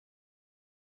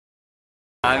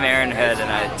I'm Eran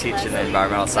and I teach in the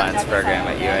environmental science program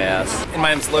at UAS. And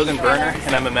my name's Logan Brenner,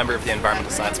 and I'm a member of the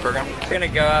environmental science program. We're going to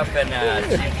go up and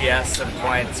GPS some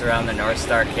points around the North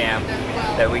Star camp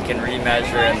that we can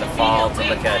remeasure in the fall to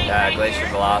look at glacier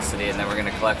velocity, and then we're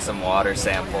going to collect some water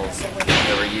samples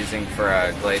that we're using for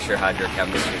a glacier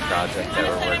hydrochemistry project that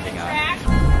we're working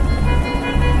on.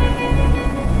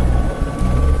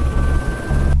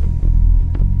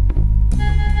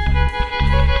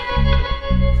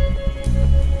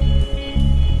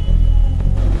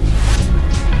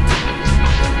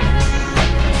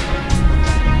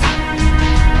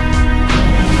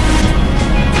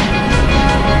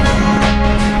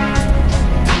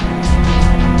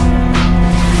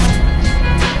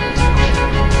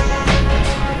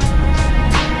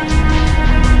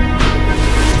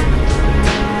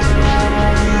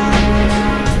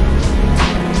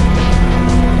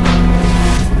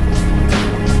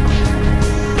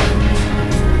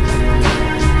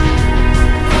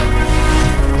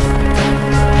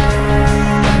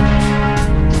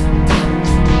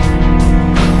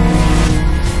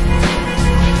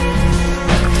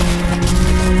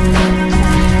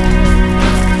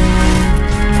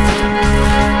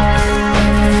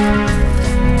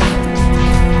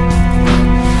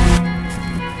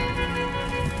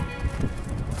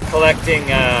 Collecting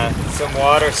some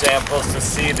water samples to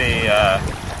see the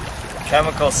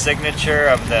chemical signature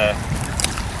of the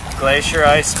glacier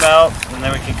ice melt, and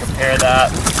then we can compare that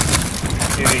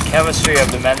to the chemistry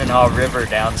of the Mendenhall River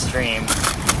downstream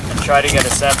and try to get a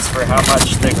sense for how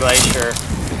much the glacier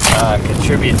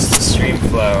contributes to stream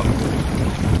flow.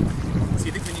 So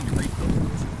you think we need to refill?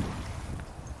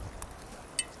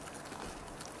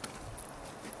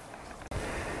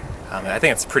 I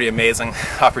think it's a pretty amazing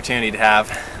opportunity to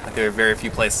have. There are very few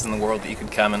places in the world that you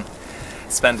could come and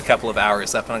spend a couple of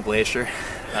hours up on a glacier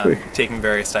taking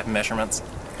various type of measurements.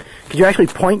 Could you actually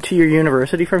point to your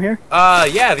university from here?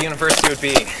 Yeah, the university would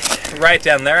be right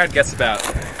down there. I'd guess about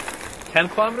 10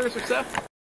 kilometers or so.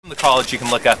 From the college you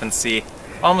can look up and see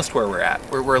almost where we're at.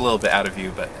 We're a little bit out of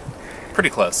view, but pretty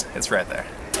close. It's right there.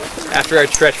 After our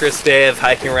treacherous day of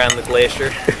hiking around the glacier,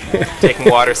 taking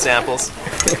water samples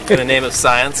in the name of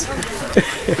science,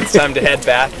 it's time to head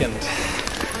back and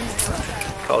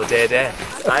call it a day.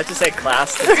 I have to say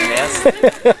class dismissed. I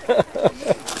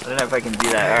don't know if I can do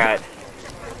that. Alright.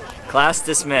 Class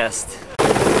dismissed.